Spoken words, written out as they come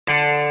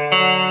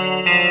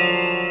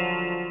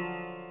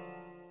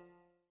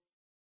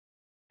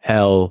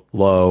Hello,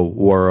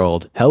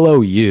 world. Hello,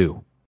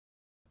 you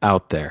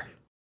out there.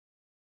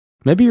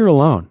 Maybe you're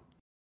alone.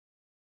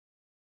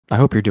 I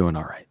hope you're doing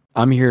all right.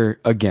 I'm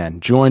here again,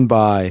 joined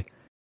by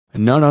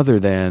none other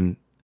than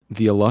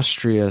the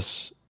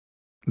illustrious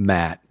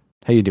Matt.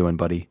 How you doing,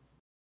 buddy?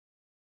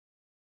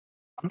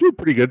 I'm doing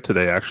pretty good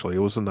today, actually. It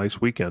was a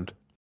nice weekend.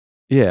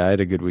 Yeah, I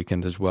had a good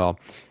weekend as well.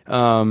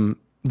 The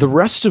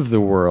rest of the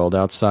world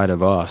outside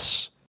of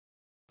us,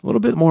 a little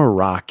bit more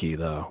rocky,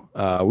 though.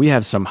 We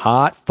have some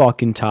hot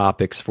fucking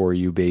topics for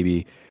you,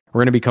 baby. We're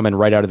going to be coming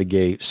right out of the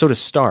gate. So to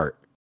start,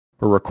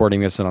 we're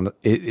recording this it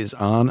is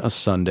on a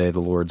Sunday, the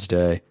Lord's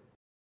Day.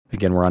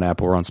 Again, we're on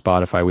Apple, we're on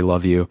Spotify. We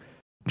love you.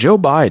 Joe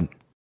Biden,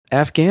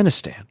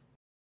 Afghanistan.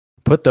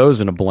 Put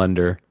those in a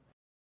blender.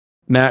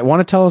 Matt, want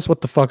to tell us what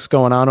the fuck's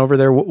going on over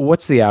there?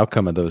 What's the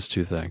outcome of those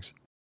two things?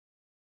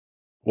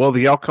 Well,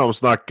 the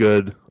outcome's not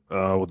good.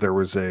 There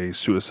was a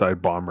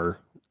suicide bomber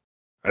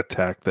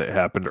attack that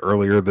happened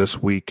earlier this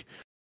week.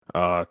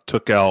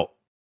 Took out,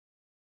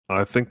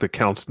 I think the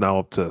count's now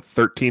up to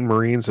 13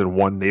 Marines and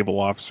one naval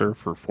officer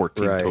for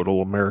 14 Right.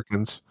 total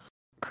Americans.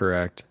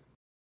 Correct.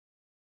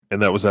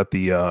 And that was at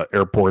the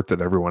airport that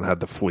everyone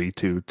had to flee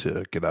to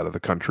get out of the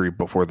country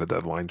before the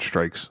deadline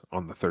strikes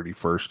on the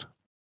 31st.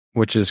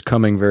 Which is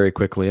coming very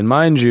quickly. And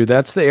mind you,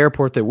 that's the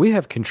airport that we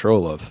have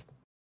control of,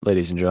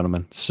 ladies and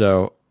gentlemen.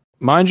 So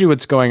mind you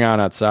what's going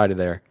on outside of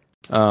there.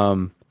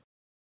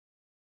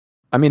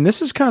 I mean,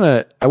 this is kind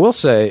of, I will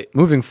say,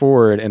 moving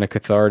forward in a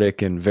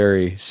cathartic and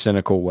very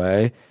cynical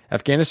way,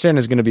 Afghanistan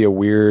is going to be a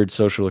weird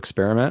social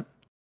experiment,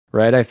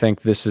 right? I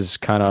think this is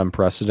kind of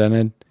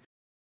unprecedented.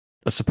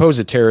 A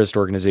supposed terrorist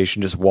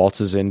organization just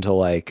waltzes into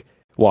like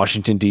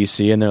Washington,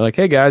 D.C., and they're like,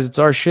 hey guys, it's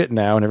our shit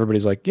now. And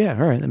everybody's like, yeah,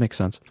 all right, that makes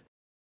sense.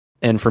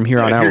 And from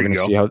here on out, we're going to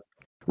see how,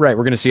 right,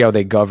 we're going to see how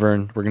they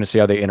govern. We're going to see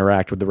how they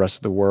interact with the rest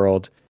of the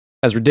world.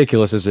 As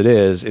ridiculous as it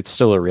is, it's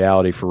still a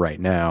reality for right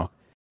now.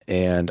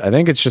 And I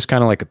think it's just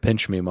kind of like a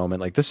pinch me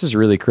moment. Like, this is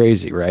really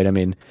crazy, right? I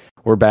mean,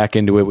 we're back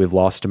into it. We've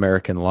lost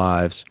American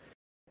lives.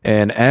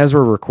 And as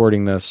we're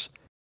recording this,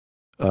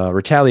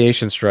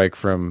 retaliation strike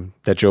from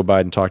that Joe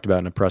Biden talked about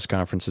in a press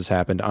conference has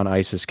happened on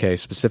ISIS-K.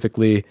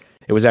 Specifically,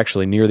 it was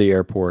actually near the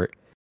airport,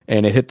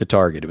 and it hit the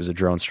target. It was a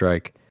drone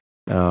strike.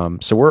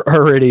 So we're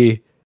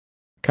already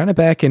kind of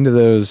back into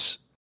those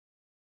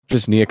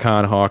just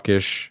neocon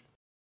hawkish.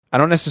 I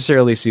don't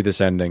necessarily see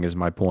this ending, is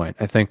my point.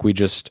 I think we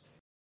just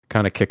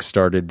kind of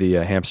kickstarted the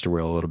hamster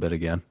wheel a little bit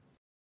again.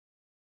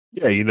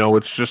 Yeah,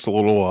 it's just a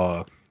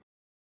little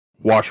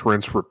wash,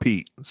 rinse,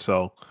 repeat.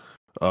 So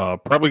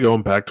probably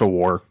going back to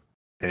war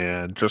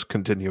and just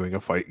continuing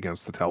a fight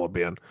against the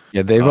Taliban.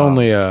 Yeah, they've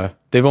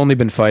only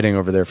been fighting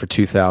over there for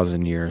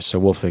 2,000 years, so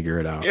we'll figure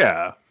it out.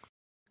 Yeah,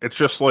 it's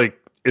just like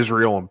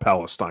Israel and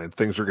Palestine.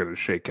 Things are going to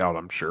shake out,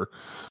 I'm sure.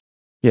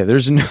 Yeah, they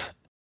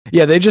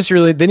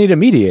need a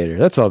mediator.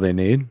 That's all they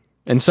need.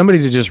 And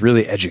somebody to just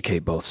really educate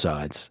both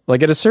sides.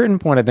 Like, at a certain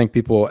point, I think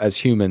people as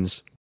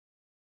humans,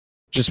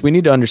 we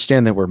need to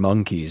understand that we're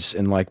monkeys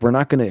and like, we're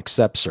not going to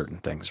accept certain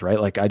things,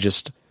 right? Like,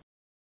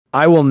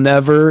 I will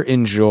never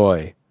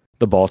enjoy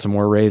the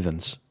Baltimore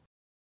Ravens.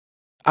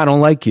 I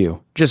don't like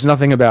you. Just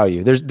nothing about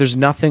you. There's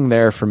nothing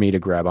there for me to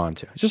grab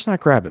onto. It's just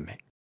not grabbing me.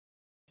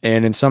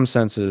 And in some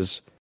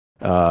senses,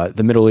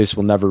 the Middle East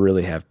will never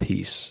really have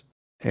peace.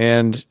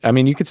 And I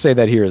mean, you could say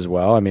that here as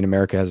well. I mean,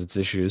 America has its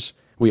issues.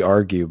 We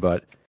argue,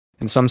 but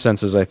in some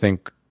senses, I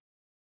think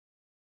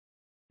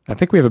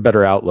we have a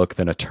better outlook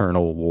than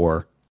eternal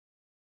war.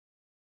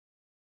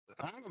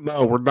 I don't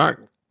know. We're not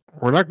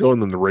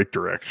going in the right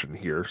direction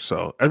here.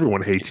 So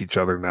everyone hates each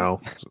other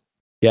now.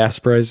 Gas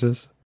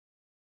prices.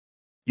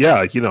 Yeah,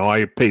 I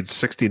paid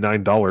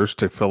 $69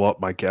 to fill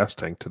up my gas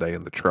tank today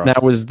in the truck. Now,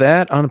 was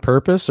that on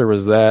purpose, or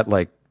was that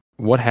like,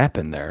 what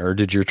happened there? Or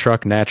did your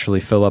truck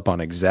naturally fill up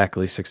on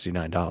exactly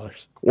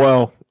 $69?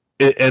 Well,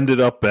 it ended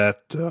up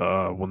at,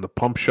 when the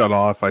pump shut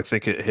off, I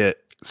think it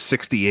hit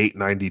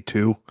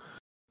 $68.92.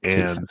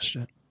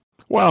 And,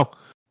 well,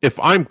 if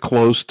I'm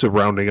close to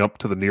rounding up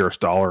to the nearest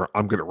dollar,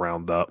 I'm going to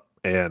round up.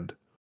 And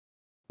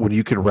when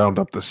you can round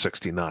up to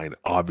 69,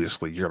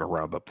 obviously you're going to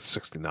round up to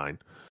 69.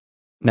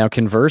 Now,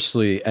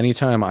 conversely,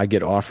 anytime I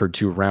get offered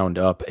to round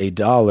up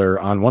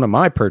 $1 on one of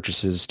my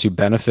purchases to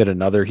benefit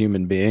another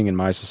human being in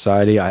my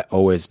society, I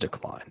always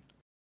decline.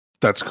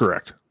 That's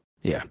correct.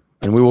 Yeah.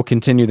 And we will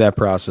continue that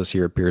process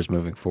here at Piers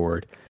moving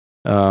forward.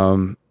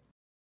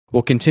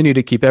 We'll continue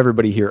to keep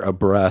everybody here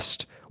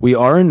abreast. We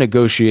are in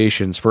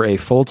negotiations for a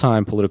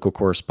full-time political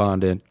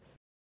correspondent.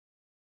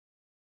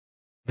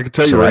 I can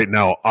tell you right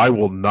now, I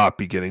will not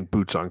be getting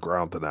boots on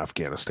ground in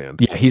Afghanistan.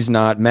 Yeah, he's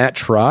not. Matt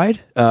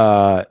tried.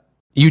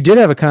 You did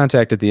have a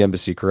contact at the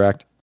embassy,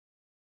 correct?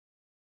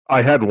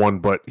 I had one,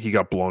 but he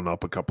got blown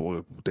up a couple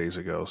of days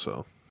ago,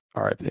 so.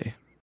 RIP.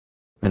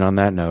 And on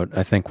that note,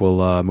 I think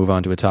we'll move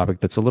on to a topic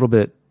that's a little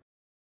bit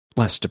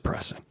less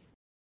depressing.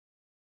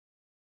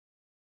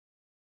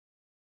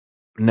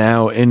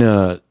 Now, in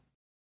a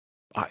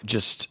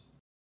just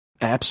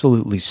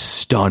absolutely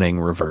stunning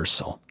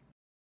reversal,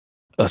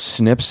 a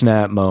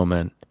snip-snap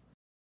moment,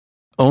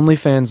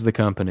 OnlyFans the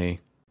company,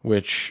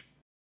 which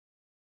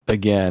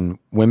again,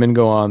 women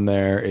go on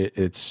there.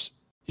 It's,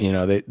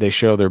 they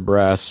show their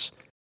breasts.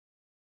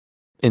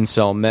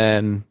 Incel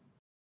men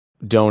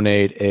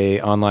donate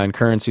a online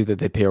currency that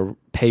they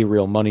pay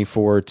real money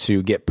for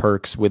to get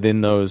perks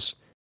within those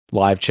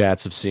live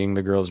chats of seeing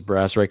the girl's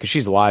breasts, right? Because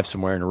she's live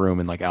somewhere in a room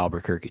in like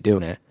Albuquerque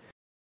doing it,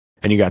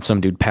 and you got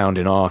some dude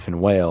pounding off in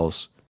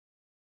Wales.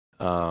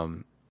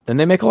 And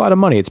they make a lot of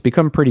money. It's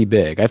become pretty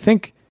big. I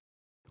think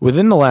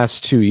within the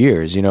last 2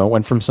 years, it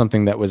went from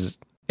something that was,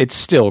 it's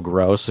still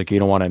gross. Like, you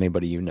don't want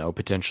anybody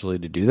potentially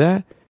to do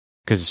that,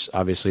 because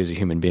obviously as a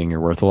human being, you're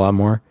worth a lot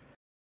more.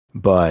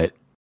 But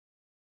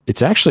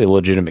it's actually a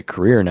legitimate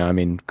career now. I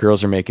mean,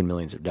 girls are making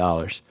millions of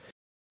dollars.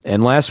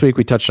 And last week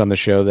we touched on the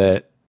show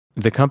that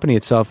the company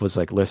itself was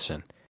like,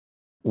 listen,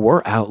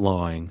 we're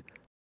outlawing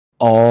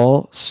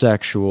all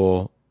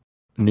sexual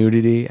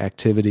nudity,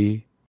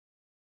 activity,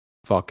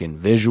 fucking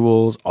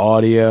visuals,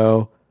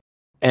 audio,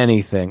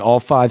 anything, all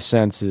 5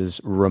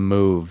 senses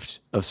removed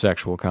of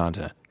sexual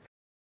content.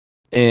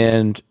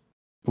 And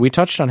we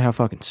touched on how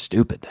fucking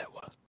stupid that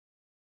was.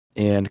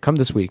 And come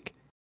this week,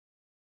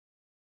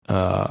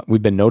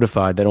 we've been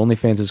notified that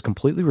OnlyFans has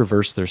completely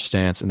reversed their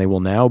stance, and they will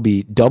now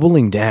be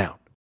doubling down.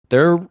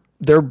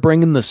 They're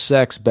bringing the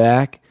sex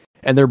back,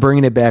 and they're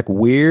bringing it back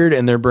weird,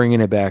 and they're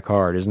bringing it back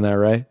hard. Isn't that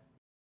right?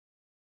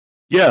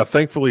 Yeah,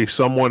 thankfully,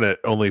 someone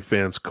at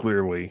OnlyFans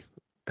clearly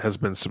has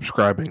been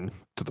subscribing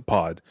to the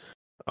pod.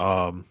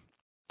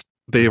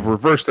 They have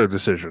reversed their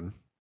decision,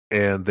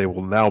 and they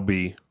will now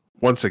be,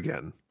 once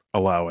again,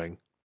 allowing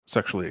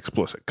sexually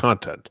explicit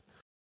content.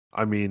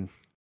 I mean,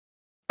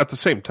 at the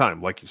same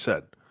time, like you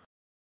said,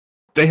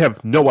 they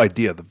have no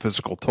idea the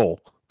physical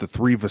toll the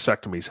 3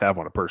 vasectomies have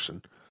on a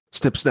person.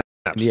 Snip, snap,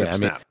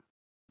 snap.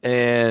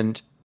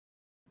 And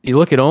you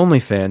look at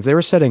OnlyFans, they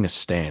were setting a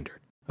standard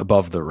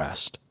above the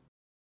rest.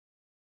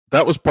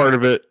 That was part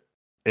of it,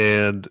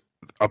 and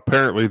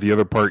apparently the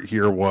other part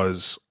here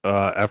was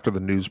after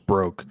the news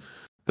broke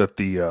that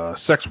the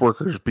sex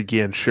workers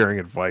began sharing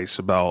advice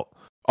about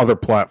other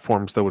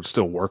platforms that would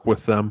still work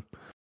with them,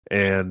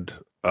 and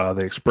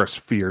they expressed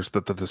fears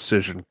that the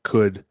decision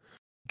could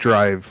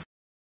drive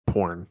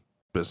porn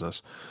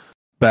business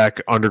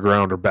back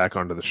underground or back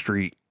onto the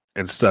street,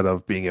 instead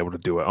of being able to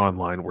do it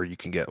online where you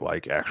can get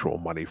like actual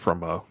money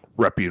from a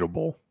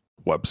reputable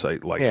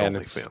website like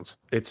OnlyFans.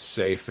 It's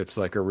safe. It's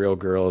like a real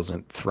girl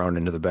isn't thrown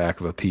into the back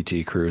of a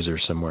PT Cruiser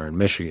somewhere in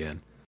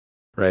Michigan,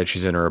 right?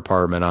 She's in her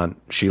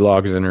apartment she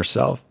logs in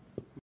herself.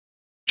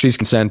 She's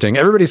consenting.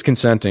 Everybody's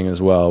consenting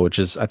as well, which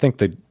is, I think,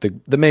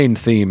 the main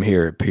theme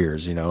here at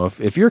Piers.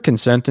 If you're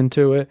consenting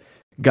to it,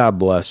 God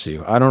bless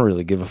you. I don't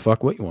really give a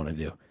fuck what you want to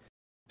do.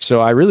 So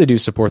I really do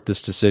support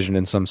this decision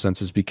in some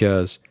senses,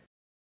 because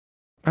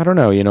I don't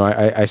know,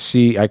 I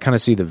kind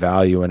of see the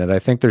value in it. I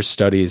think there's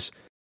studies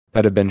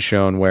that have been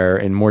shown where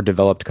in more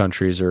developed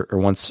countries, or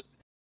once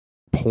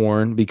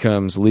porn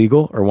becomes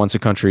legal, or once a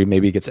country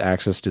maybe gets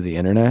access to the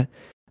internet,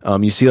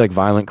 you see like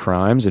violent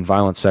crimes and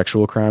violent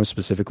sexual crimes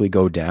specifically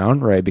go down,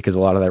 right? Because a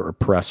lot of that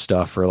repressed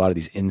stuff for a lot of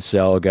these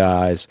incel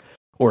guys,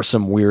 or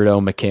some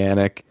weirdo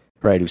mechanic,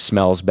 right, who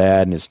smells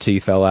bad and his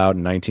teeth fell out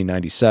in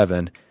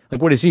 1997.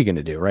 Like, what is he going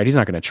to do, right? He's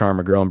not going to charm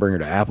a girl and bring her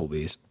to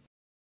Applebee's.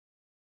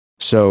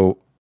 So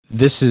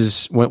this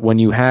is when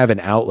you have an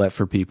outlet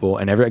for people,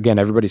 and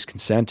everybody's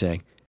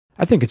consenting.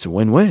 I think it's a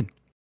win-win.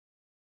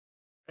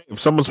 If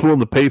someone's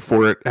willing to pay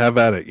for it, have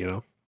at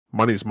it.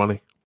 Money's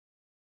money.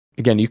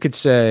 Again, you could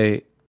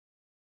say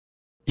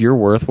you're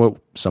worth what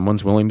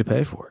someone's willing to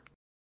pay for.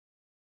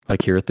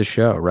 Like here at the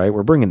show, right?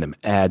 We're bringing them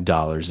ad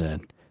dollars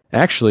in.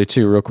 Actually,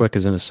 too, real quick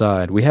as an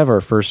aside, we have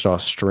our first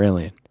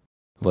Australian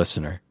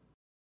listener.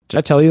 Did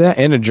I tell you that?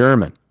 And a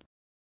German.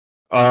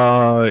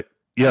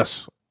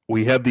 Yes.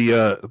 We had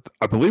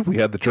I believe we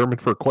had the German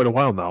for quite a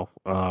while now.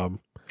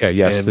 Okay,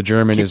 yes, the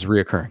German is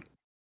reoccurring.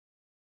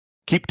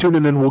 Keep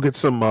tuning in. We'll get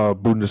some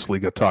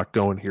Bundesliga talk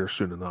going here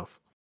soon enough.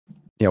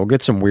 Yeah, we'll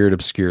get some weird,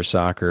 obscure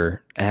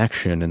soccer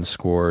action and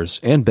scores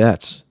and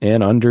bets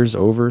and unders,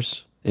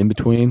 overs,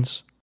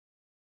 in-betweens,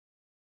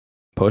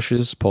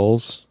 pushes,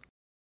 pulls.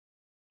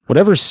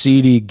 Whatever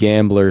seedy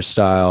gambler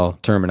style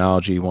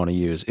terminology you want to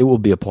use, it will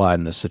be applied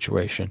in this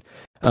situation.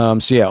 So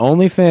yeah,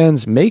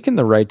 OnlyFans making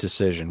the right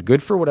decision.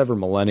 Good for whatever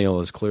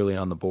millennial is clearly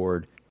on the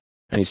board,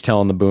 and he's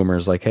telling the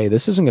boomers like, "Hey,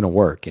 this isn't going to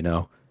work."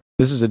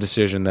 This is a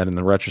decision that, in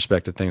the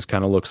retrospect of things,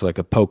 kind of looks like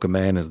a poke a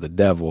man as the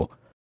devil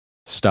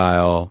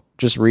style,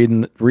 just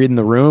reading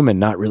the room and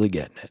not really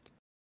getting it.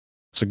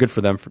 So good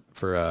for them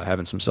for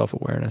having some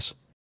self-awareness.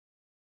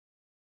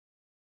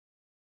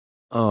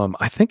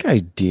 I think I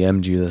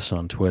DM'd you this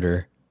on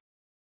Twitter.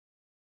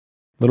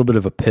 A little bit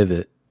of a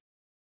pivot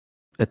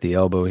at the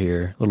elbow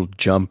here, little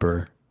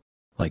jumper,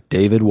 like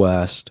David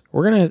West.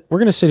 We're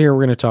gonna sit here.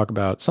 We're gonna talk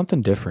about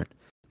something different.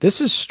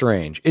 This is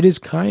strange. It is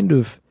kind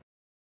of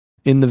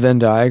in the Venn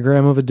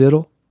diagram of a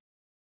diddle,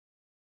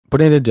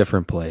 but in a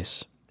different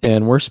place.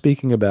 And we're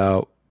speaking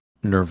about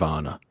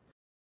Nirvana.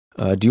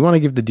 Do you want to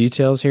give the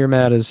details here,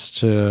 Matt, as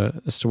to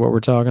what we're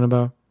talking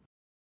about?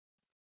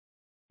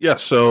 Yeah.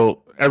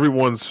 So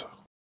everyone's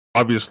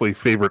obviously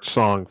favorite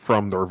song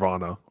from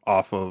Nirvana,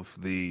 off of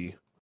the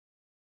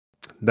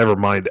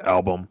Nevermind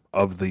album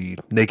of the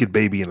naked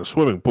baby in a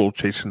swimming pool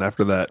chasing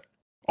after that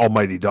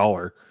almighty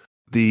dollar.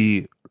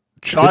 The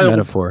child Good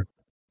metaphor.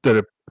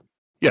 That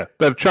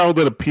child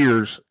that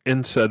appears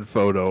in said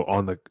photo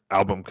on the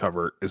album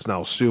cover is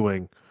now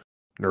suing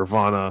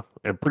Nirvana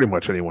and pretty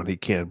much anyone he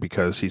can,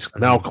 because he's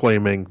now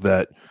claiming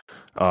that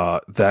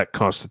that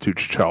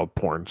constitutes child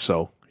porn.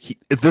 So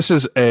this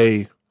is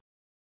a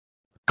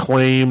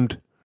claimed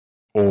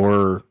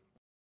or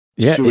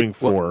suing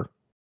for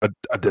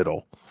a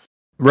diddle.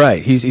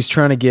 Right. He's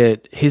trying to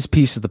get his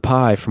piece of the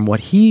pie from what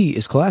he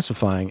is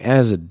classifying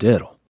as a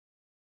diddle.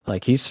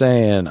 Like, he's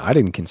saying, I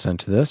didn't consent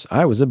to this.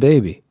 I was a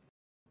baby.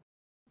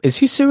 Is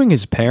he suing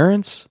his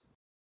parents?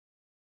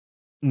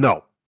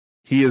 No.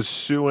 He is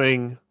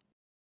suing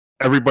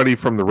everybody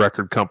from the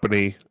record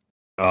company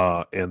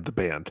and the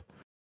band.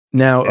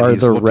 Now,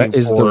 the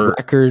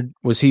record,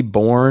 was he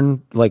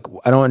born? Like,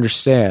 I don't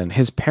understand.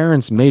 His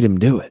parents made him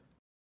do it,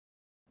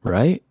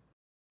 right?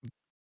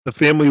 The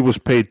family was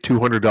paid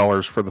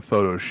 $200 for the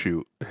photo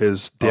shoot.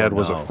 His dad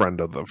was a friend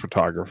of the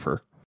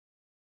photographer.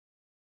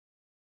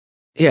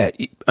 Yeah,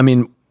 I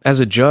mean,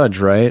 as a judge,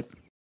 right?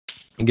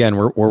 Again,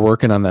 we're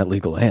working on that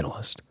legal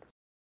analyst.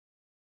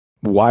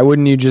 Why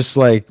wouldn't you just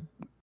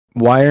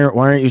why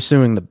aren't you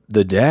suing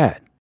the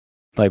dad?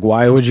 Like,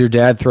 why would your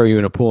dad throw you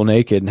in a pool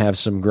naked and have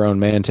some grown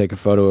man take a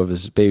photo of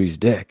his baby's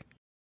dick?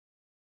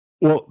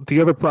 Well,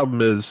 the other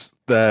problem is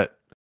that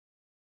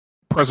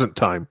present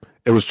time,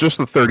 it was just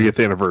the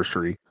 30th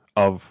anniversary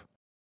of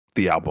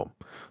the album.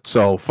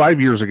 So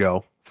 5 years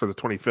ago, for the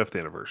 25th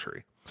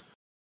anniversary,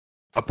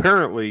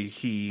 apparently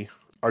he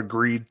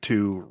agreed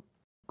to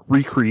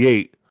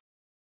recreate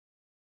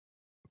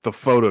the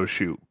photo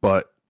shoot,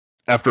 but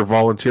after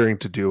volunteering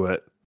to do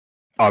it,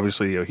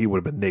 obviously he would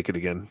have been naked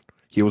again.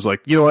 He was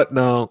like, you know what?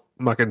 No,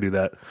 I'm not going to do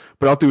that,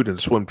 but I'll do it in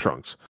swim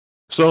trunks.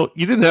 So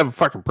you didn't have a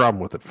fucking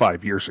problem with it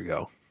 5 years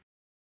ago.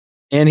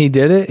 And he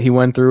did it? He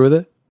went through with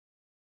it?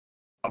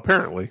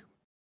 Apparently.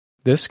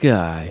 This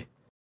guy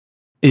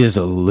is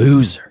a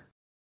loser.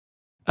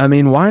 I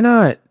mean, why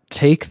not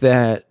take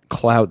that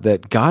clout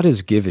that God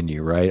has given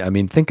you, right? I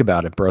mean, think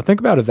about it, bro. Think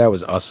about if that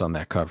was us on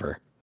that cover.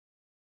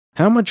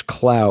 How much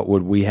clout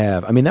would we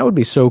have? I mean, that would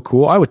be so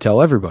cool. I would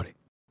tell everybody.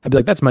 I'd be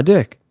like, that's my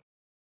dick.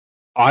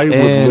 I would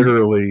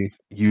literally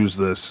use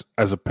this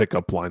as a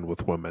pickup line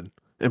with women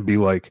and be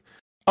like,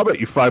 I'll bet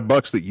you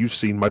 $5 that you've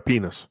seen my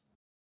penis.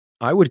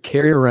 I would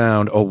carry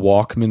around a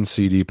Walkman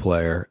CD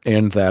player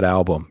and that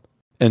album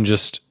and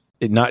just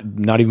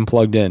not even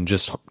plugged in,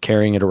 just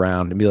carrying it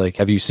around and be like,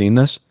 have you seen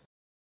this?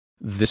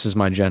 This is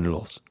my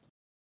genitals.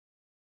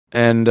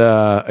 And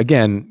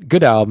again,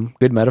 good album,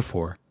 good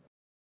metaphor.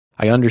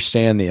 I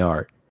understand the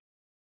art.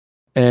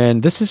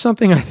 And this is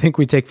something I think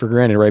we take for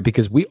granted, right?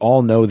 Because we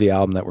all know the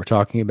album that we're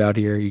talking about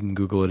here. You can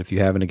Google it if you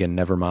haven't. Again,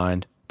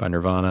 Nevermind by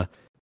Nirvana.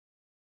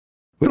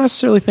 We don't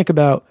necessarily think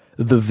about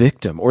the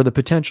victim or the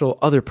potential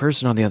other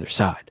person on the other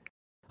side.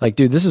 Like,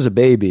 dude, this is a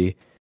baby,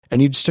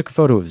 and you just took a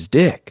photo of his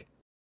dick.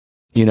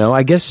 You know,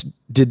 I guess,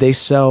 did they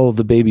sell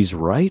the baby's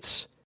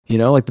rights? You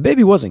know, like, the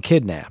baby wasn't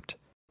kidnapped.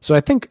 So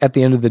I think at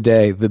the end of the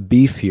day, the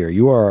beef here,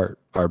 you are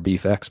our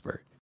beef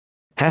expert,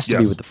 has to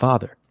be with the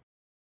father.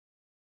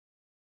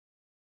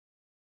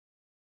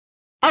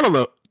 I don't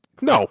know.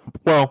 No.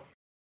 Well,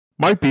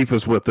 my beef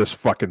is with this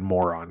fucking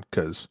moron,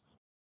 because,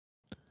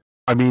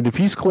 I mean, if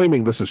he's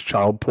claiming this is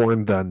child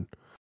porn, then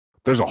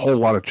there's a whole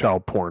lot of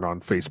child porn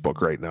on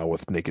Facebook right now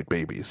with naked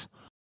babies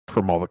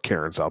from all the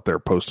Karens out there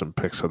posting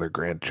pics of their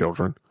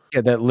grandchildren.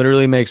 Yeah, that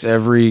literally makes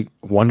every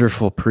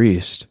wonderful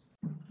priest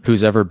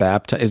who's ever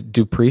baptized.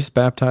 Do priests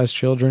baptize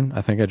children?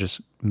 I think I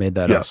just made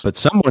that up. But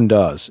someone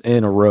does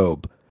in a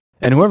robe.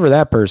 And whoever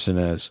that person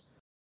is,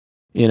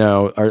 you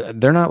know,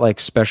 they're not like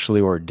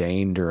specially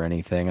ordained or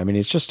anything. I mean,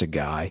 it's just a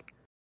guy.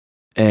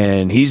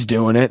 And he's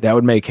doing it. That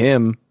would make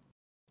him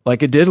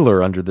like a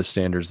diddler under the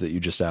standards that you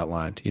just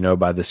outlined, you know,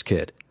 by this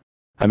kid.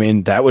 I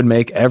mean, that would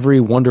make every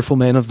wonderful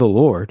man of the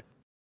Lord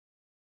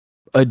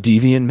a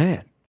deviant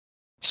man.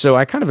 So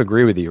I kind of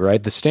agree with you,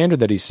 right? The standard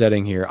that he's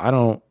setting here, I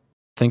don't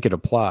think it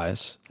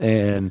applies.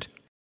 And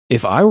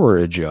if I were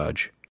a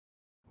judge,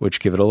 which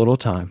give it a little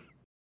time,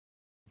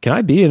 can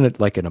I be an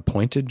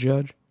appointed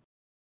judge?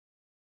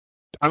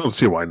 I don't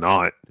see why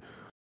not.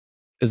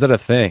 Is that a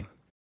thing?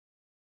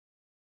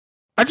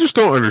 I just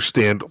don't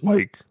understand.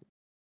 Like,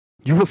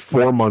 you were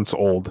 4 months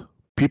old.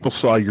 People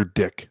saw your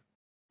dick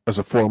as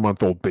a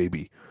 4-month-old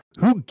baby.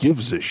 Who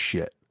gives a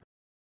shit?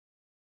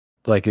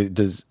 Like, it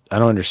does. I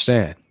don't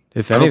understand.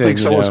 If I anything, don't think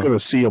someone's going to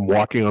see him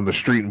walking on the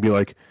street and be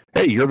like,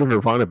 hey, you're the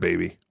Nirvana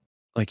baby.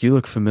 Like, you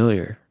look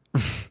familiar.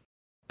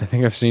 I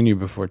think I've seen you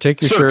before.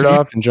 Take your shirt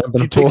off and jump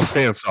in the pool. Take your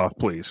pants off,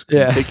 please.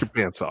 Take your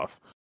pants off.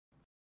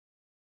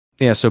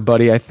 Yeah, so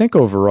buddy, I think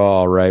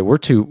overall, right, we're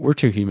two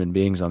human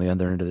beings on the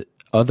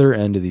other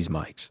end of these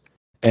mics.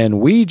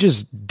 And we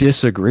just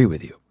disagree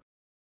with you.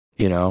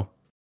 You know?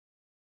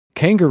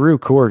 Kangaroo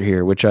court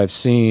here, which I've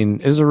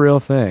seen is a real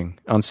thing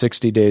on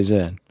 60 Days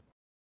In,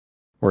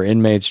 where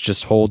inmates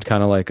just hold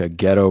kind of like a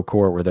ghetto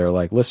court where they're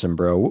like, listen,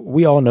 bro,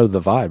 we all know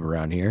the vibe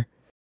around here.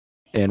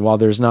 And while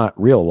there's not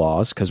real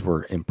laws because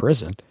we're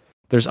imprisoned,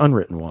 there's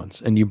unwritten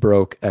ones, and you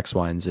broke X,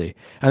 Y, and Z.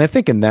 And I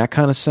think in that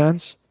kind of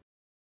sense,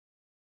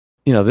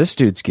 this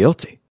dude's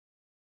guilty.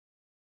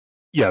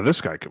 Yeah,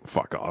 this guy can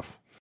fuck off.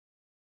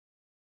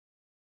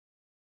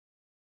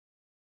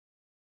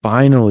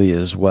 Finally,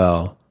 as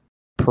well,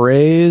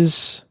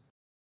 praise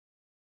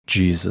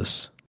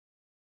Jesus.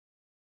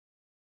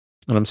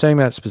 And I'm saying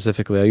that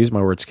specifically. I use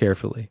my words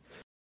carefully.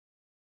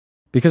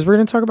 Because we're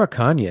going to talk about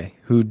Kanye,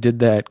 who did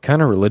that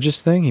kind of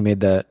religious thing. He made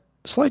that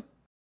slight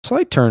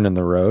turn in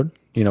the road.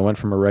 Went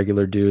from a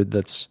regular dude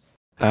that's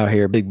out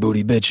here, big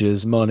booty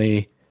bitches,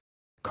 money,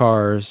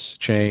 cars,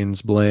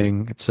 chains,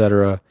 bling,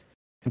 etc.,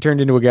 and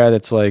turned into a guy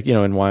that's like,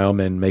 in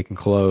Wyoming, making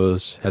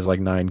clothes, has like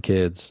 9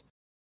 kids,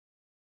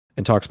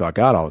 and talks about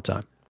God all the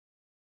time.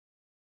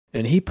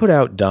 And he put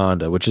out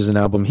Donda, which is an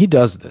album. He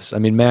does this. I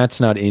mean,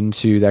 Matt's not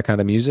into that kind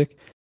of music,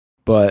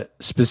 but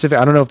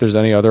I don't know if there's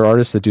any other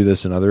artists that do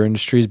this in other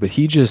industries, but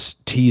he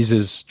just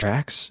teases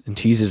tracks and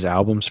teases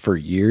albums for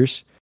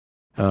years.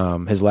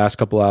 His last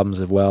couple albums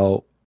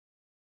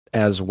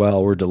as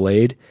well were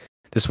delayed.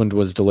 This one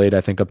was delayed,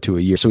 I think, up to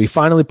a year. So he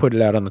finally put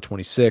it out on the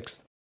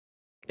 26th,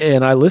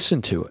 and I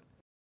listened to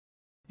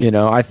it.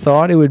 I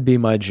thought it would be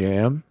my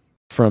jam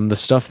from the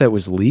stuff that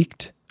was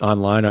leaked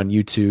online on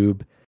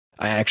YouTube.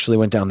 I actually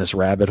went down this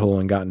rabbit hole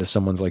and got into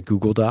someone's like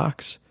Google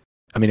Docs.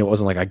 I mean, it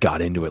wasn't like I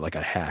got into it, like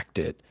I hacked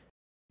it.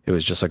 It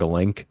was just like a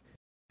link,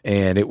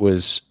 and it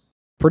was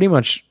pretty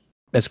much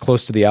as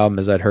close to the album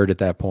as I'd heard at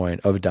that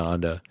point of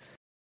Donda,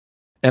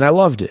 and I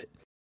loved it.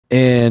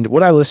 And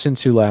what I listened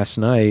to last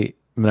night,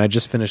 I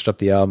just finished up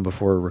the album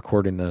before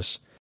recording this,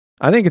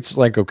 I think it's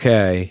like,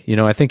 okay,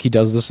 I think he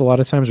does this a lot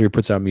of times where he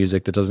puts out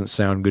music that doesn't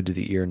sound good to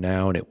the ear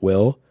now, and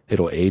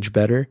it'll age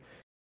better.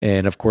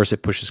 And of course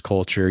it pushes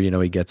culture.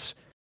 He gets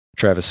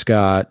Travis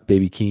Scott,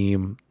 Baby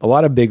Keem, a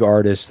lot of big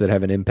artists that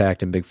have an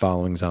impact and big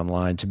followings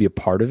online to be a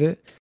part of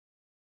it.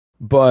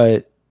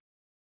 But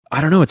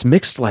I don't know, it's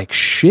mixed like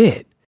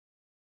shit.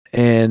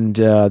 And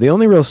the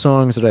only real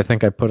songs that I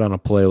think I put on a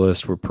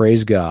playlist were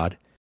Praise God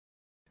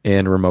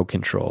and Remote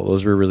Control.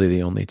 Those were really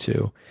the only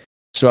two.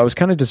 So I was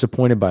kind of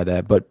disappointed by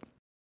that. But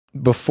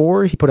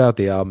before he put out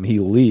the album, he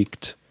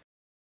leaked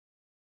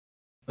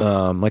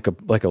like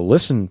a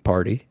listen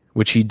party,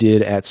 which he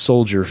did at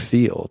Soldier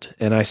Field.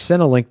 And I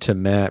sent a link to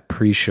Matt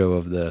pre-show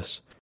of this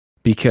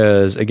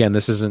because, again,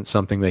 this isn't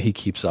something that he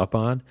keeps up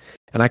on.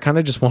 And I kind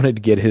of just wanted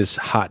to get his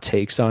hot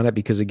takes on it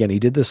because, again, he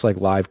did this like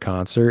live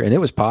concert and it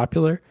was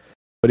popular,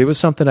 but it was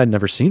something I'd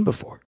never seen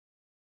before.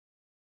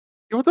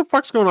 What the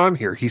fuck's going on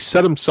here? He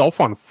set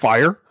himself on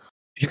fire?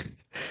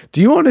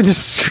 Do you want to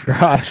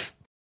describe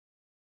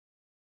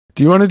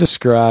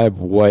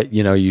what,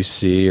 you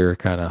see, or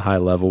kind of high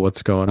level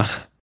what's going on?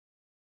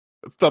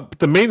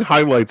 The main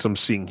highlights I'm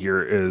seeing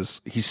here is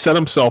he set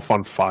himself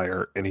on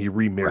fire and he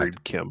remarried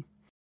right. Kim.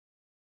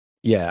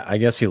 Yeah, I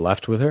guess he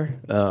left with her.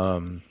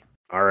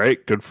 All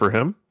right, good for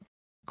him.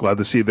 Glad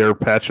to see they're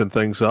patching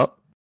things up.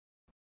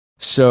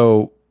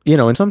 So,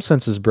 in some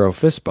senses, bro,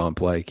 fist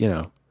bump, like,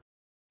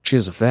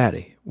 she's a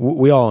fatty.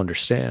 We all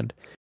understand.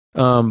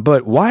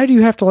 But why do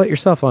you have to light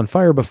yourself on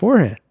fire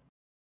beforehand?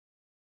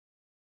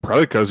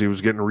 Probably because he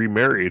was getting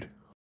remarried.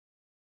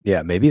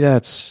 Yeah, maybe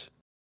that's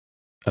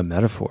a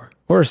metaphor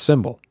or a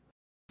symbol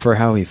for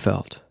how he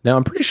felt. Now,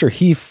 I'm pretty sure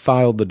he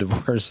filed the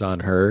divorce on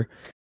her,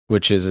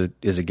 which is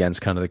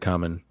against kind of the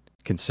common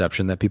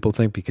conception that people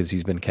think because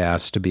he's been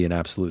cast to be an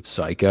absolute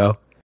psycho.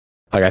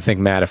 Like, I think,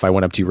 Matt, if I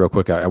went up to you real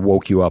quick, I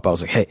woke you up. I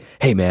was like,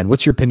 hey, man,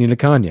 what's your opinion of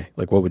Kanye?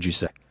 Like, what would you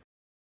say?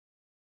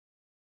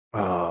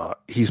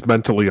 He's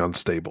mentally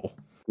unstable.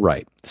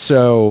 Right.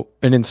 So,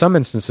 and in some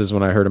instances,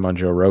 when I heard him on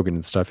Joe Rogan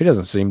and stuff, he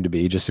doesn't seem to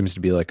be. He just seems to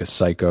be like a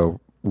psycho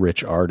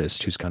rich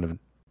artist who's kind of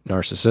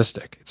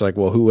narcissistic. It's like,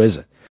 well, who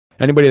isn't?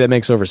 Anybody that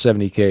makes over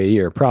 $70K a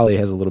year probably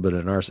has a little bit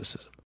of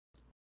narcissism.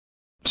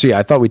 So yeah,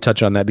 I thought we'd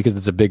touch on that because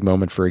it's a big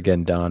moment for,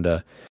 again,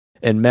 Donda.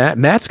 And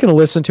Matt's going to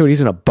listen to it.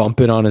 He's going to bump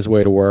it on his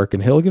way to work,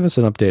 and he'll give us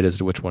an update as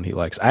to which one he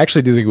likes. I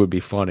actually do think it would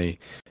be funny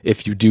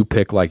if you do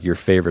pick like your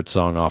favorite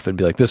song off and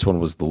be like, this one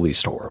was the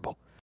least horrible,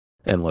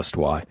 and list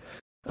why.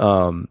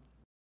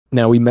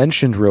 Now, we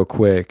mentioned real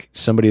quick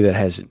somebody that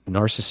has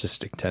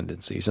narcissistic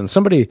tendencies, and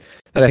somebody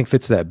that I think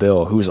fits that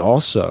bill, who's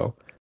also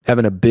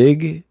having a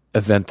big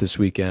event this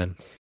weekend.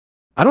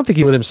 I don't think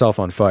he lit himself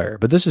on fire,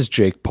 but this is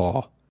Jake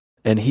Paul.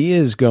 And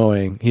he's a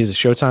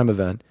Showtime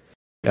event.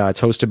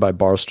 It's hosted by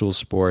Barstool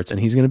Sports, and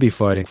he's going to be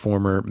fighting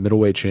former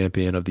middleweight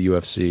champion of the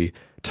UFC,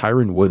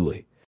 Tyron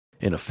Woodley,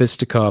 in a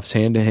fisticuffs,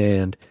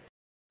 hand-to-hand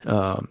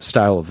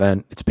style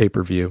event. It's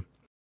pay-per-view.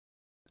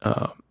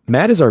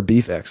 Matt is our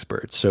beef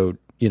expert, so,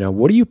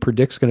 what do you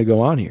predict's going to go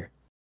on here?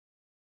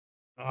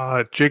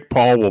 Jake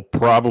Paul will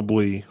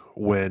probably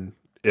win,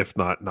 if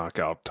not knock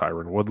out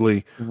Tyron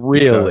Woodley.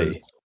 Really?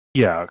 Because,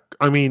 yeah,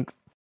 I mean,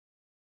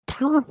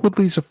 Tyron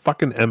Woodley's a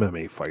fucking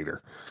MMA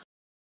fighter.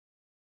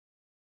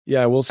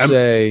 Yeah, I will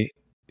say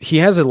he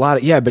has a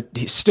lot of, but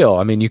still,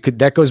 I mean,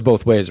 that goes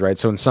both ways, right?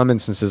 So in some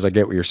instances, I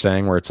get what you're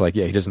saying, where it's like,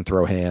 yeah, he doesn't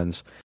throw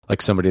hands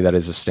like somebody that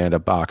is a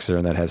stand-up boxer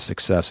and that has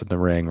success in the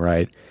ring,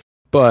 right?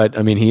 But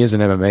I mean, he is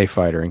an MMA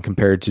fighter, and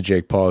compared to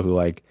Jake Paul, who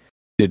like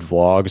did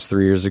vlogs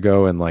 3 years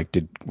ago and like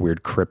did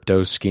weird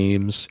crypto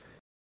schemes,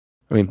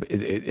 I mean,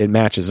 it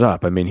matches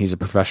up. I mean, he's a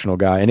professional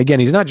guy, and again,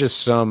 he's not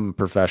just some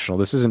professional.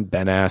 This isn't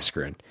Ben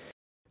Askren.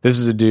 This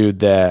is a dude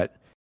that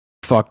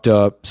fucked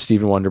up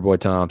Stephen Wonderboy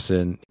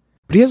Thompson,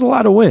 but he has a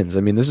lot of wins.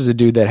 I mean, this is a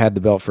dude that had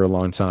the belt for a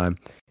long time.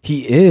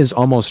 He is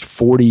almost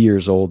 40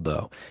 years old,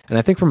 though. And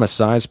I think from a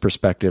size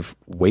perspective,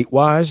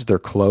 weight-wise, they're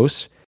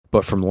close.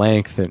 But from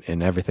length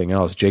and everything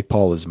else, Jake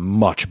Paul is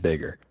much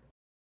bigger.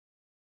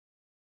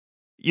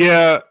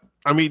 Yeah,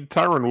 I mean,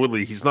 Tyron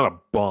Woodley, he's not a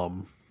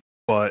bum.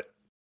 But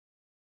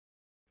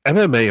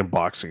MMA and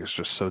boxing is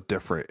just so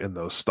different in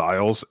those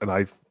styles. And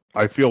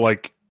I feel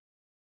like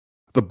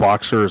the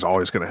boxer is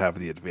always going to have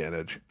the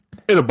advantage.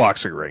 In a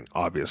boxing ring,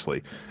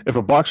 obviously. If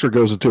a boxer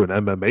goes into an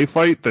MMA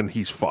fight, then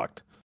he's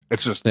fucked.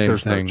 It's just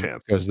there's no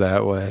chance. Goes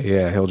that way.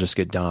 Yeah, he'll just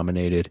get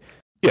dominated.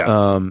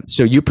 Yeah.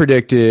 So you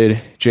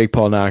predicted Jake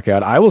Paul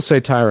knockout. I will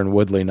say Tyron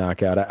Woodley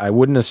knockout. I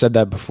wouldn't have said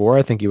that before.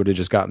 I think he would have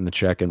just gotten the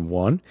check and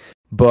won.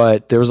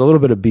 But there was a little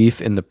bit of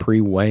beef in the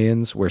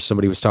pre-weigh-ins where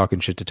somebody was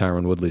talking shit to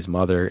Tyron Woodley's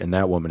mother, and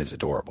that woman is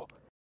adorable.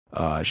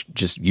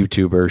 Just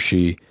YouTuber.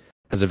 She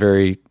has a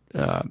very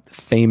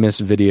famous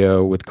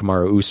video with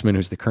Kamaru Usman,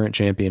 who's the current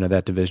champion of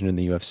that division in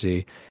the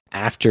UFC,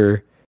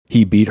 after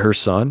he beat her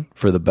son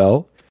for the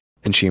belt.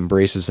 And she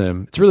embraces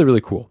him. It's really,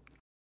 really cool.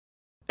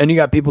 And you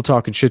got people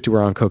talking shit to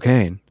her on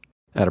cocaine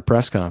at a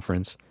press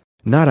conference.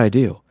 Not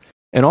ideal.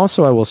 And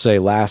also, I will say,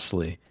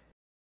 lastly,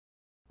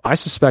 I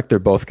suspect they're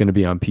both going to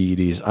be on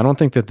PEDs. I don't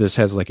think that this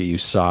has like a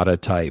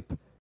USADA type,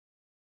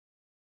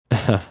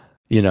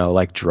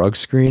 like drug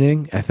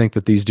screening. I think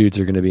that these dudes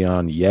are going to be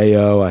on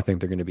Yayo. I think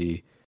they're going to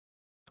be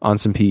on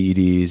some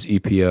PEDs,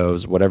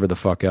 EPOs, whatever the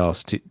fuck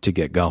else to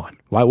get going.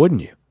 Why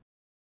wouldn't you?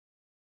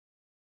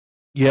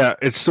 Yeah,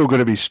 it's still going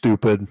to be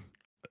stupid.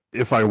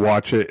 If I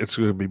watch it, it's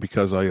going to be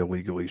because I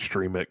illegally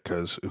stream it.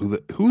 Because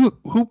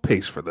who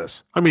pays for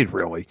this? I mean,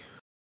 really,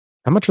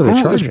 how much are they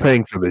charging? Who's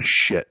paying for this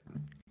shit?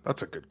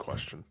 That's a good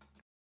question.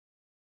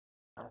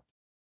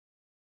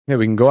 Yeah,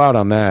 we can go out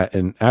on that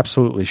and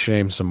absolutely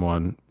shame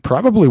someone.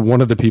 Probably one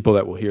of the people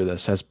that will hear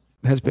this has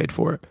paid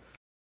for it.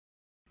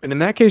 And in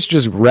that case,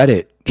 just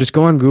Reddit. Just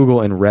go on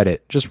Google and Reddit.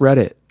 Just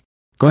Reddit.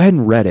 Go ahead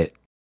and Reddit.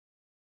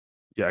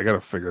 Yeah, I got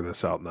to figure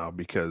this out now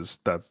because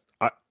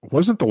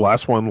wasn't the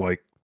last one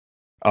like.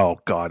 Oh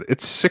God,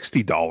 it's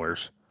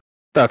 $60.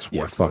 That's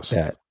worthless. Fuck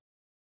that.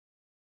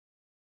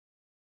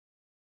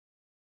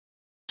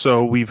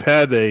 So we've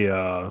had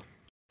a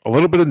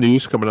little bit of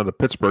news coming out of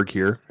Pittsburgh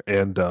here,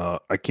 and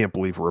I can't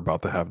believe we're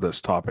about to have this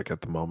topic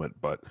at the moment,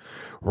 but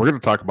we're going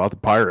to talk about the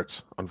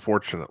Pirates,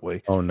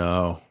 unfortunately. Oh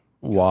no.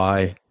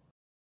 Why?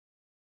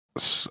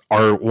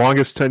 Our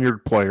longest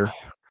tenured player,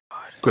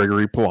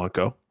 Gregory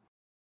Polanco.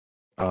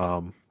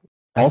 I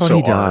thought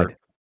he died.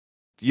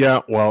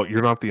 Yeah, well,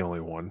 you're not the only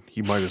one.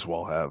 He might as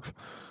well have.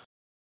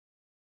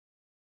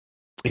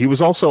 He was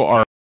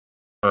also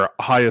our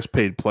highest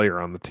paid player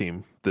on the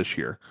team this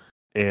year,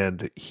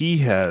 and he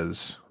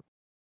has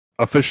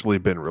officially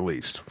been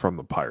released from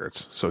the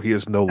Pirates, so he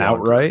is no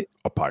longer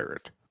a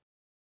Pirate.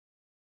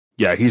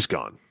 Yeah, he's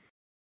gone.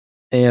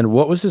 And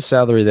what was his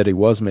salary that he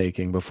was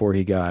making before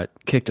he got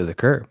kicked to the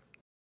curb?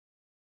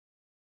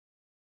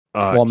 He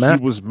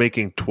was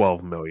making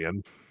 $12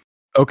 million.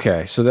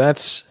 Okay, so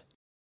that's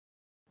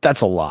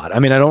a lot. I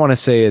mean, I don't want to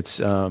say it's.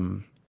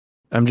 I'm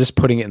just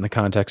putting it in the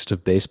context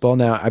of baseball.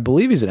 Now, I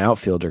believe he's an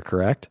outfielder,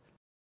 correct?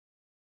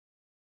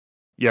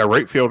 Yeah,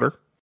 right fielder.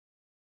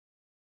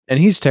 And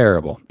he's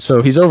terrible.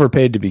 So he's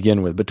overpaid to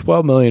begin with. But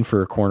 $12 million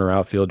for a corner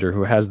outfielder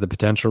who has the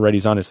potential, right?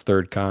 He's on his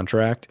third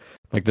contract.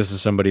 Like, this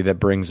is somebody that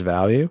brings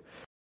value.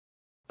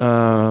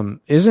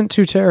 Isn't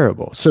too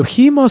terrible. So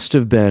he must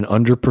have been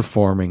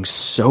underperforming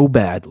so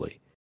badly.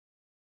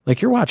 Like,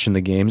 you're watching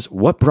the games.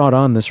 What brought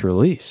on this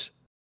release?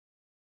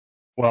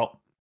 Well,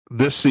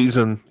 this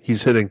season,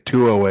 he's hitting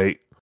 208.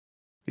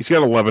 He's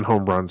got 11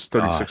 home runs,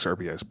 36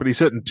 RBIs, but he's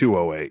hitting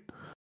 208.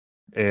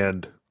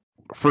 And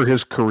for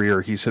his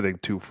career, he's hitting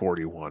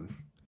 241.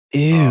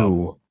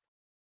 Ew.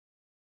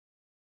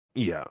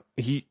 Yeah,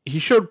 he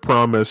showed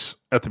promise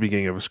at the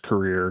beginning of his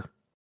career,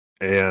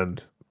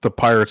 and the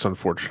Pirates,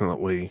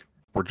 unfortunately,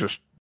 were just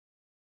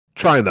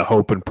trying to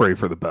hope and pray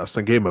for the best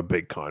and gave him a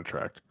big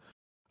contract.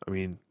 I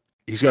mean,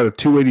 he's got a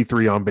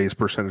 283 on-base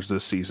percentage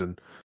this season.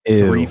 Ew.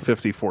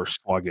 354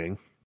 slugging.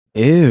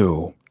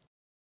 Ew.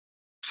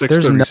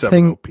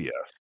 637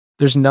 OPS.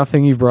 There's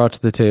nothing you've brought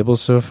to the table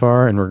so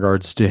far in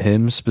regards to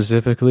him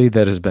specifically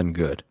that has been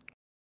good.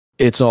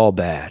 It's all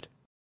bad.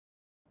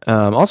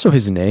 Also,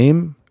 his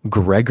name,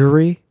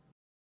 Gregory.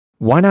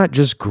 Why not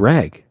just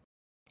Greg?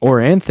 Or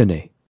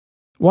Anthony?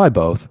 Why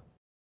both?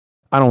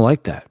 I don't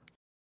like that.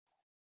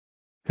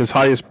 His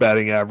highest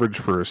batting average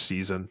for a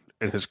season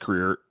in his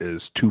career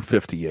is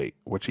 258,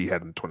 which he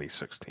had in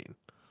 2016.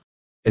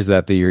 Is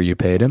that the year you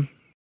paid him?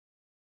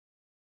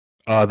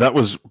 That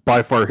was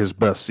by far his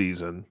best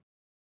season.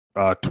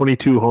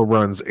 22 home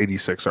runs,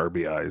 86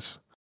 RBIs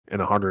in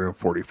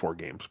 144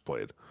 games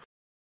played.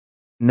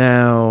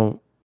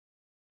 Now,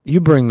 You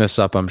bring this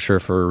up, I'm sure,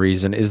 for a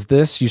reason. Is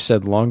this, you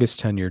said,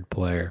 longest tenured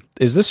player?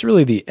 Is this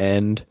really the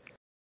end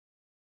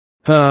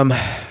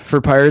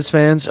for Pirates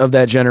fans of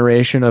that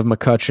generation of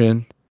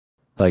McCutchen?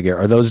 Like,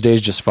 are those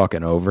days just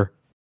fucking over?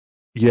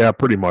 Yeah,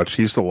 pretty much.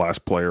 He's the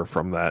last player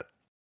from that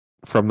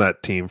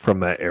team, from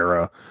that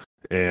era.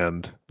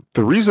 And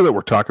the reason that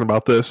we're talking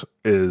about this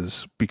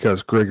is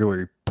because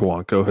Gregory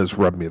Polanco has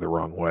rubbed me the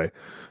wrong way.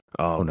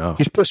 Oh, no.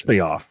 He's pissed me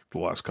off the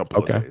last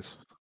couple of days.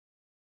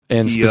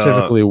 And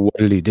specifically, what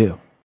did he do?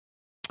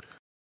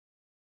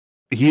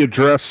 He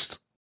addressed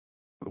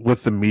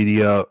with the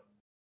media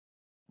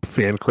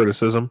fan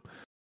criticism,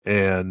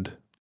 and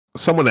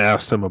someone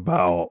asked him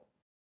about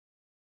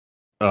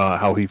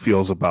how he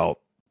feels about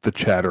the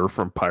chatter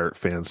from Pirate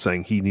fans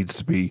saying he needs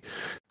to be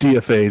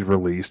DFA'd,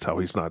 released, how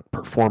he's not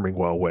performing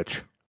well,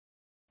 which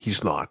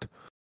he's not.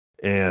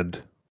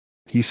 And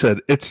he said,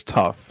 it's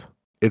tough.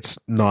 It's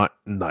not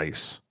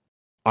nice.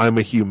 I'm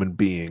a human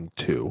being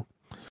too.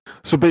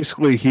 So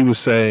basically he was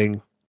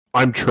saying,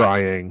 I'm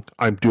trying,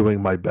 I'm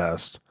doing my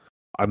best.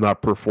 I'm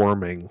not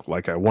performing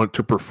like I want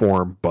to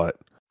perform, but...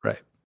 Right.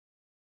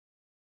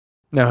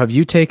 Now, have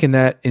you taken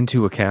that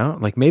into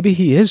account? Like, maybe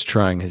he is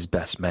trying his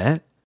best,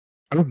 Matt.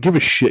 I don't give a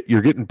shit.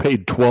 You're getting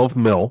paid $12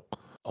 million.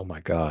 Oh my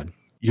God.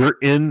 You're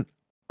in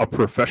a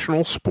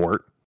professional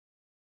sport.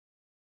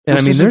 And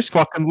I mean, there's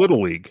fucking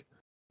Little League.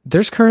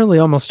 There's currently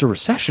almost a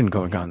recession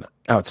going on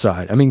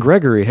outside. I mean,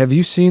 Gregory, have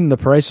you seen the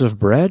price of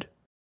bread,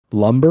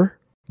 lumber,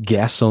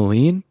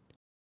 gasoline?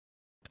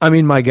 I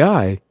mean, my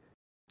guy,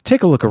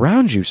 take a look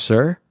around you,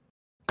 sir.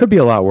 Could be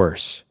a lot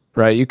worse,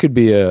 right? You could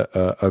be a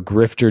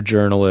grifter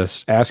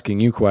journalist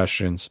asking you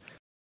questions,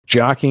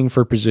 jockeying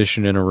for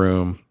position in a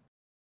room,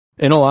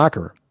 in a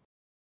locker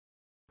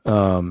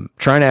room,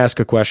 trying to ask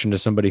a question to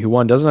somebody who,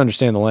 one, doesn't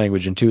understand the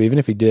language, and two, even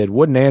if he did,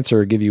 wouldn't answer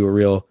or give you a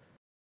real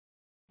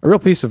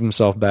piece of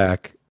himself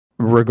back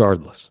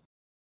regardless.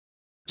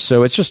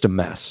 So it's just a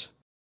mess.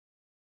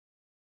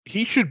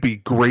 He should be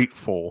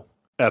grateful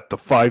at the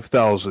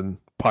 5,000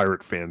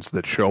 Pirate fans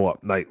that show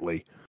up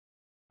nightly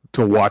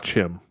to watch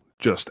him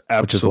just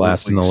absolutely... Which is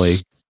last in the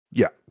league.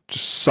 Yeah,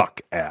 just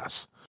suck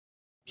ass.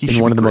 In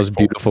one of the most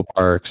beautiful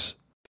parks.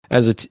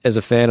 As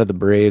a fan of the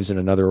Braves and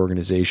another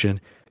organization,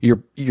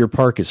 your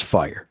park is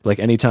fire. Like,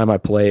 anytime I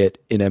play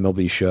it in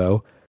MLB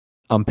Show,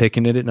 I'm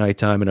picking it at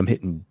nighttime and I'm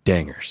hitting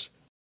dangers.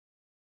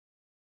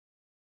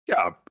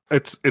 Yeah,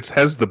 it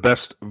has the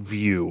best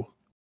view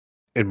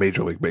in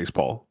Major League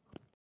Baseball.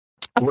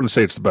 I wouldn't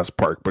say it's the best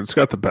park, but it's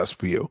got the best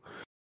view.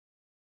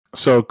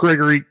 So,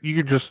 Gregory, you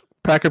can just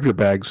pack up your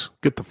bags,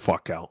 get the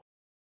fuck out.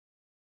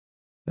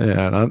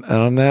 Yeah, and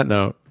on that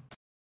note.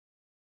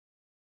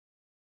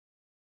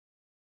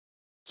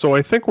 So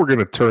I think we're going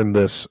to turn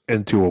this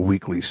into a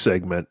weekly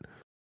segment,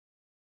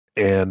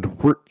 and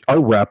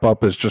our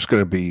wrap-up is just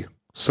going to be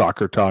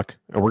soccer talk,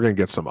 and we're going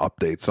to get some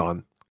updates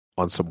on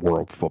some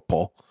world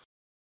football.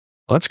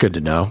 Well, that's good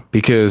to know,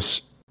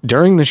 because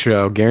during the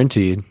show,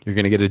 guaranteed, you're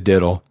going to get a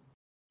diddle,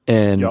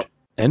 and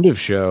end of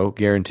show,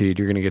 guaranteed,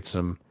 you're going to get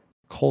some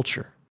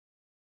culture.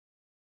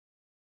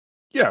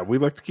 Yeah, we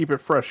like to keep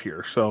it fresh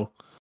here, so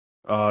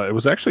it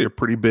was actually a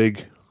pretty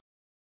big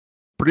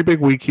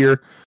week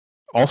here.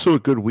 Also a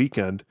good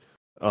weekend.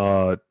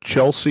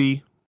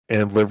 Chelsea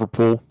and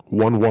Liverpool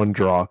 1-1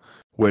 draw,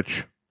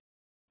 which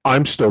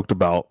I'm stoked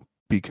about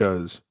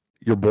because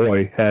your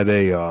boy had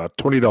a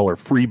 $20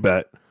 free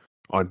bet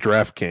on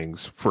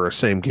DraftKings for a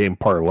same game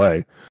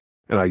parlay,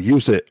 and I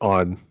used it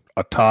on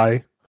a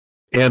tie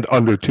and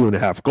under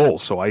 2.5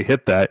 goals. So I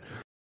hit that.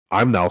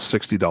 I'm now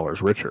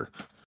 $60 richer.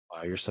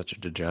 Wow, you're such a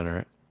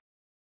degenerate.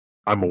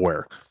 I'm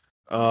aware.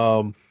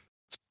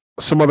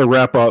 Some other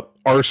wrap up.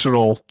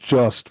 Arsenal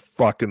just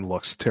fucking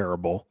looks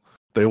terrible.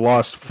 They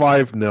lost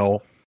 5-0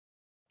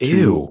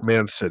 to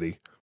Man City.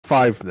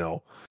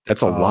 5-0.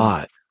 That's a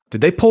lot.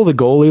 Did they pull the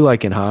goalie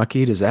like in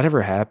hockey? Does that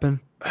ever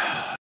happen?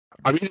 I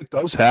mean, it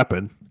does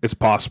happen. It's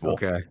possible.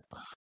 Okay.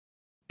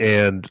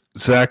 And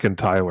Zach and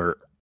Tyler,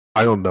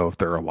 I don't know if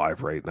they're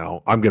alive right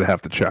now. I'm going to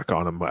have to check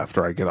on them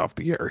after I get off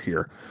the air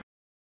here.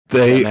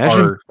 They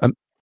are...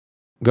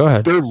 Go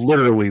ahead. They're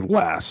literally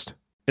last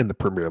in the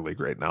Premier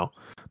League right now.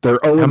 They're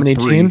 0-3. How many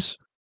teams?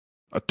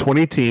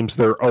 20 teams.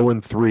 They're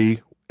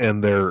 0-3,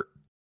 and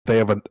they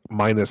have a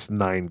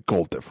 -9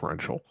 goal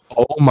differential.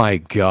 Oh my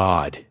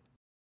God.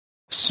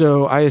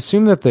 So I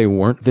assume that they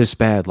weren't this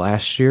bad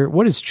last year.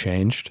 What has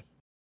changed?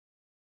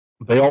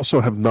 They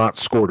also have not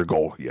scored a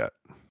goal yet.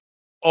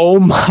 Oh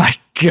my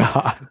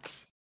God.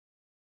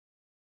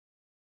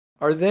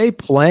 Are they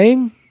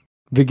playing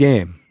the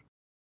game?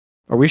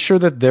 Are we sure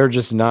that they're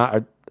just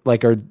not,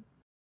 like,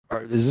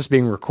 is this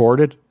being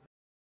recorded?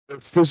 They're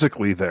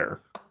physically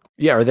there.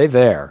 Yeah, are they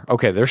there?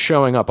 Okay, they're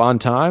showing up on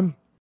time?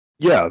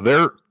 Yeah,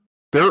 they're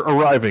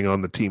arriving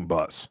on the team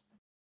bus.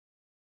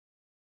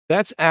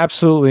 That's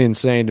absolutely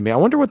insane to me. I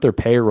wonder what their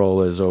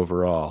payroll is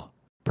overall.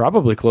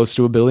 Probably close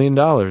to $1 billion,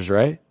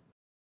 right?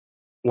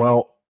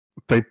 Well,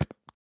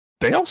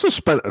 they also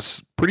spent a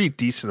pretty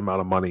decent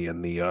amount of money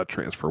in the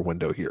transfer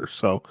window here.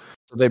 So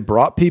they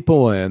brought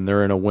people in.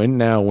 They're in a win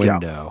now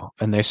window,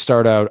 and they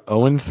start out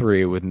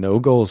 0-3 with no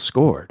goals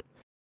scored.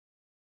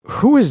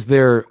 Who is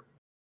their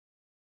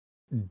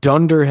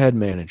dunderhead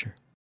manager?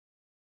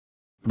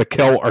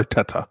 Mikel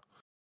Arteta.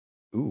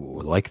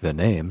 Ooh, like the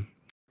name.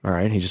 All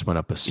right, he just went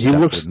up a step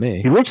with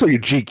me. He looks like a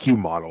GQ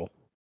model.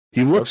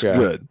 He looks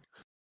good.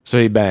 So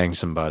he banged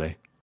somebody.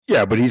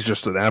 Yeah, but he's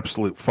just an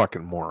absolute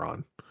fucking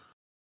moron.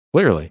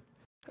 Clearly.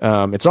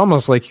 It's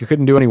almost like you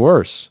couldn't do any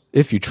worse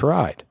if you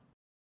tried.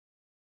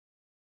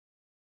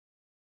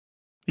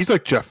 He's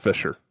like Jeff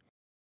Fisher.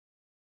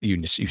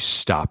 You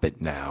stop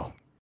it now.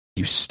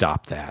 You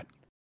stop that.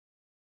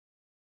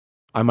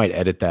 I might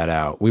edit that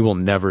out. We will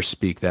never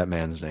speak that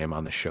man's name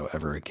on the show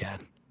ever again.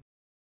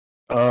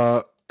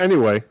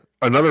 Anyway,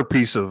 another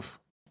piece of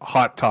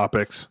hot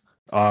topics.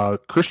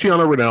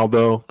 Cristiano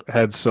Ronaldo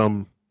had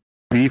some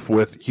beef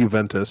with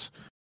Juventus,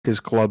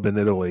 his club in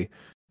Italy,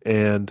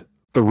 and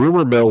the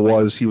rumor mill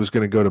was he was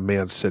going to go to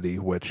Man City,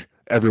 which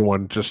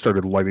everyone just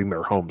started lighting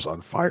their homes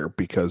on fire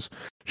because,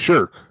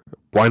 sure,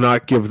 why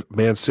not give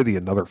Man City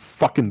another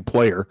fucking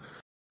player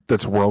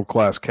that's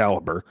world-class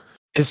caliber?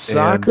 Is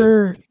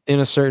soccer, in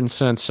a certain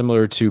sense,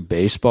 similar to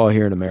baseball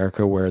here in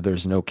America where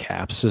there's no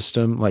cap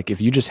system? Like,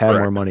 if you just had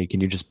more money, can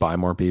you just buy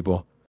more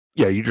people?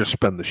 Yeah, you just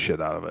spend the shit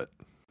out of it.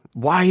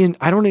 Why?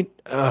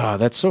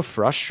 That's so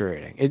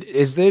frustrating.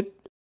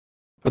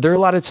 Are there a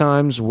lot of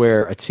times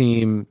where a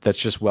team that's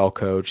just well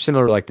coached,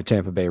 similar to like the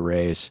Tampa Bay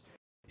Rays,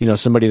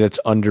 somebody that's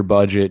under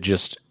budget,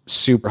 just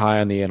super high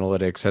on the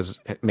analytics,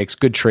 makes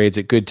good trades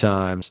at good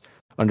times,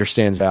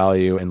 understands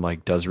value, and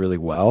like does really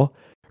well?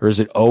 Or is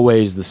it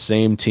always the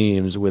same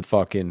teams with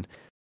fucking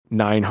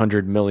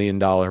 $900 million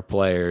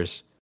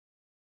players?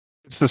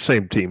 It's the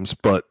same teams,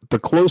 but the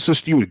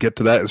closest you would get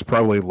to that is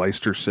probably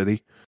Leicester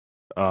City,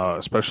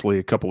 especially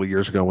a couple of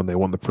years ago when they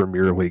won the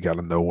Premier League out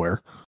of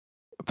nowhere.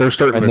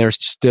 They're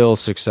still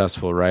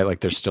successful, right?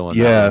 Like they're still in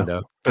that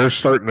window. They're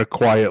starting to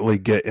quietly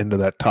get into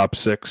that top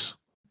 6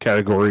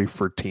 category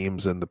for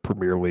teams in the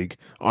Premier League.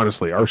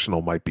 Honestly,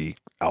 Arsenal might be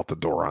out the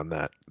door on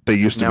that. They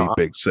used to be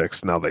Big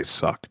 6, now they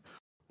suck.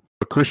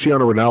 But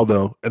Cristiano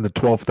Ronaldo in the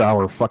 12th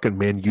hour, fucking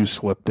Man U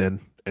slipped in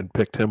and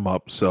picked him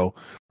up. So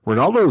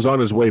Ronaldo is on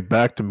his way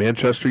back to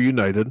Manchester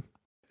United,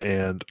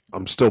 and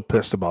I'm still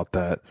pissed about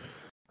that.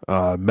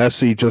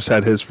 Messi just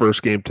had his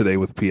first game today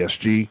with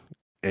PSG,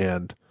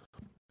 and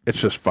it's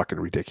just fucking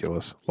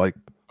ridiculous. Like,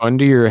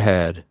 under your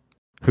head,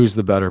 who's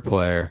the better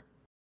player,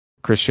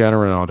 Cristiano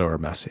Ronaldo or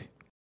Messi?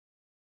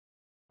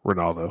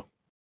 Ronaldo.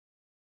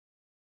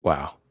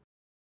 Wow,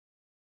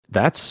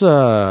 that's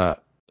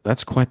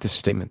quite the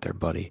statement there,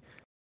 buddy.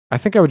 I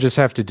think I would just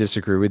have to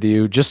disagree with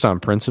you, just on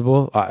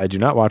principle. I do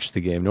not watch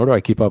the game, nor do I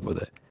keep up with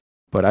it.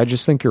 But I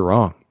just think you're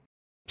wrong.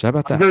 How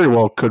about that? I very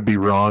well could be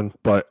wrong,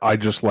 but I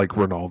just like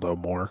Ronaldo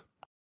more.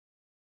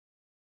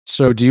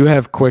 So do you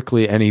have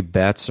quickly any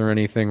bets or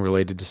anything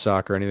related to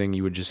soccer, anything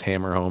you would just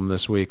hammer home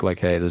this week? Like,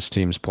 hey, this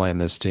team's playing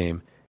this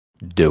team.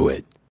 Do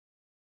it.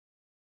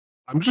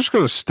 I'm just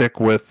going to stick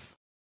with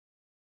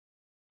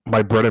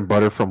my bread and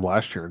butter from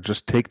last year and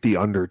just take the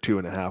under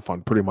 2.5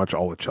 on pretty much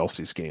all of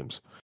Chelsea's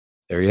games.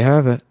 There you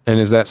have it. And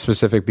is that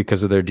specific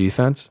because of their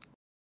defense?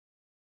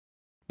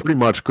 Pretty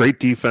much. Great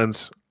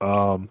defense.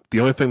 The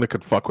only thing that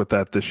could fuck with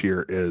that this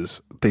year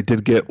is they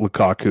did get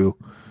Lukaku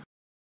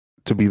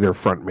to be their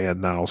front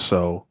man now,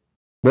 so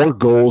more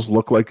goals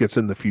look like it's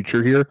in the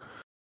future here,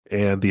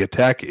 and the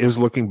attack is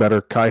looking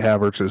better. Kai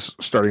Havertz is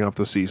starting off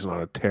the season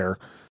on a tear.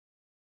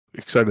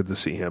 Excited to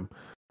see him.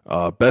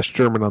 Best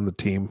German on the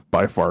team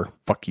by far.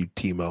 Fuck you,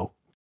 Timo.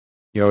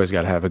 You always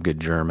got to have a good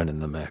German in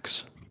the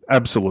mix.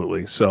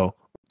 Absolutely. So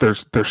they're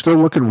still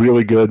looking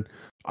really good.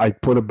 I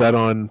put a bet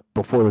on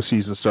before the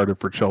season started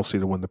for Chelsea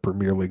to win the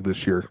Premier League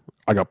this year.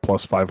 I got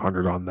plus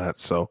 500 on that.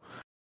 So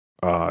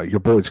your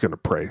boy's going to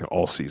pray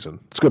all season.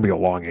 It's going to be a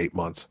long 8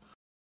 months.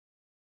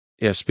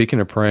 Yeah, speaking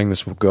of praying,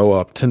 this will go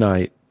up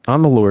tonight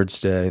on the Lord's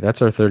Day.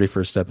 That's our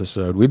 31st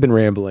episode. We've been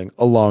rambling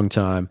a long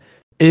time.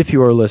 If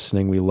you are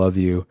listening, we love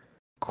you.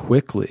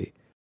 Quickly,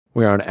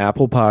 we're on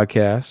Apple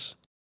Podcasts.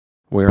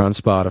 We're on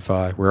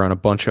Spotify. We're on a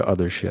bunch of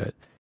other shit.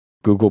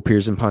 Google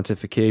Piers and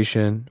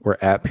Pontification. We're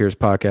at Piers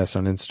Podcast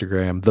on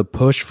Instagram. The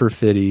push for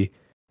Fitty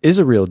is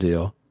a real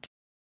deal.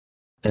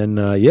 And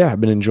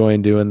I've been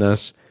enjoying doing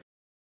this.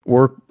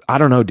 I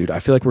don't know, dude. I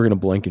feel like we're going to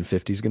blink and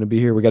 50's going to be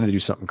here. We got to do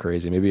something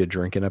crazy. Maybe a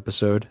drinking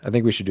episode. I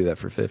think we should do that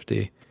for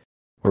 50,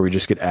 where we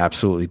just get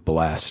absolutely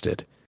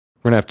blasted.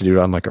 We're going to have to do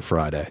it on like a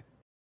Friday.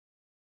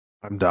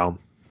 I'm down.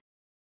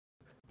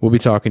 We'll be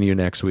talking to you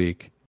next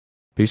week.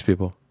 Peace,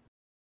 people.